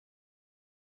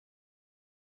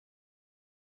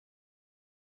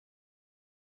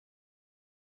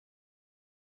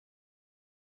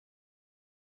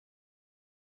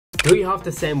Do you have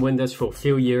the same Windows for a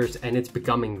few years and it's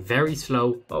becoming very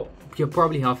slow? Well, you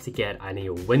probably have to get a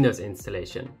new Windows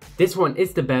installation. This one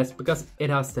is the best because it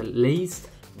has the least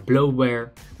bloatware,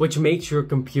 which makes your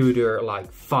computer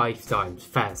like 5 times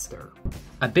faster.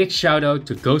 A big shout out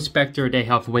to GhostSpectre, they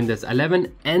have Windows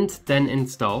 11 and 10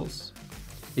 installs.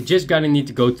 You just gotta need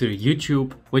to go to the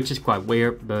YouTube, which is quite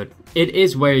weird, but it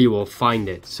is where you will find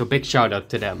it, so big shout out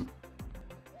to them.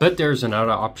 But there's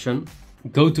another option.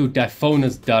 Go to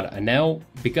diphonus.nl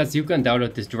because you can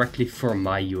download this directly from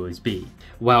my USB.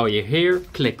 While you're here,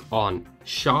 click on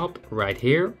shop right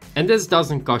here, and this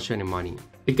doesn't cost you any money.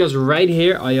 Because right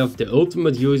here I have the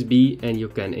ultimate USB and you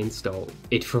can install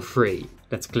it for free.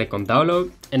 Let's click on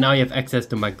download and now you have access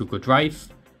to my Google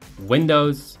Drive,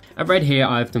 Windows, and right here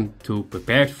I have them two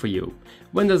prepared for you.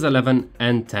 Windows 11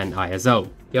 and 10 ISO.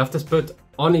 You have to put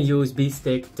on a USB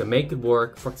stick to make it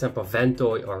work, for example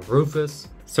Ventoy or Rufus.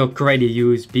 So create a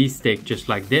USB stick just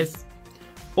like this,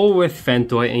 or with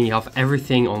Ventoy, and you have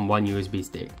everything on one USB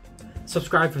stick.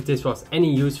 Subscribe if this was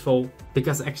any useful,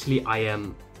 because actually I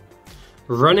am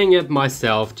running it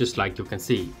myself, just like you can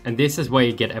see. And this is where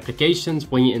you get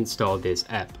applications when you install this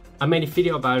app. I made a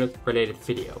video about it, related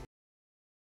video.